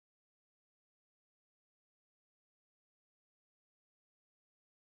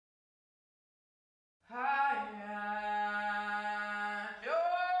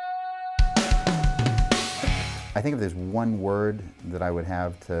I think if there's one word that I would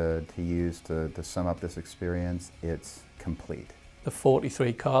have to use to sum up this experience, it's complete. The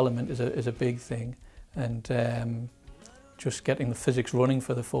 43 car element is a big thing, and just getting the physics running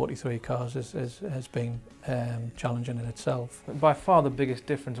for the 43 cars has been challenging in itself. By far the biggest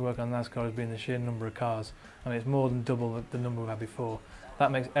difference working on NASCAR has been the sheer number of cars. I mean, it's more than double the number we've had before.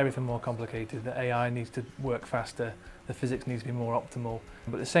 That makes everything more complicated. The AI needs to work faster, the physics needs to be more optimal.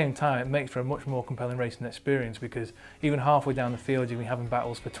 But at the same time, it makes for a much more compelling racing experience, because even halfway down the field you'll be having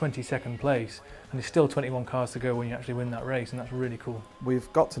battles for 22nd place, and there's still 21 cars to go when you actually win that race, and that's really cool.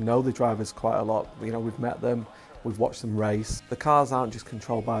 We've got to know the drivers quite a lot. You know, we've met them, we've watched them race. The cars aren't just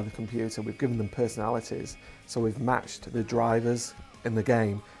controlled by the computer, we've given them personalities. So we've matched the drivers in the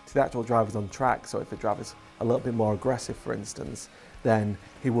game to the actual drivers on track. So if the driver's a little bit more aggressive, for instance, then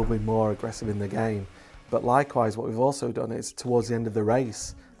he will be more aggressive in the game. But likewise, what we've also done is towards the end of the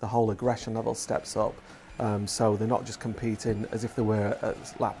race, the whole aggression level steps up. So they're not just competing as if they were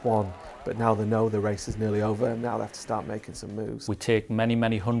at lap one, but now they know the race is nearly over and now they have to start making some moves. We take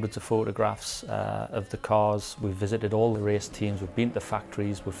many hundreds of photographs of the cars. We've visited all the race teams, we've been to the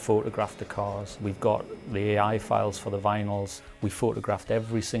factories, we've photographed the cars. We've got the AI files for the vinyls. We photographed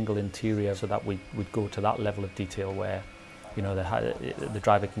every single interior so that we'd go to that level of detail where, you know, the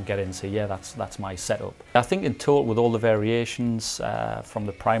driver can get in and say, yeah, that's my setup. I think in total, with all the variations from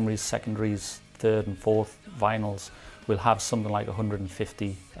the primaries, secondaries, third and fourth vinyls, we'll have something like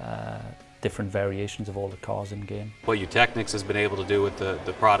 150 different variations of all the cars in game. What Technics has been able to do with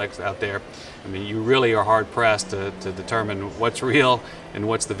the products out there, I mean, you really are hard pressed to determine what's real and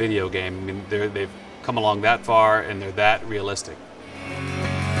what's the video game. I mean, they've come along that far and they're that realistic.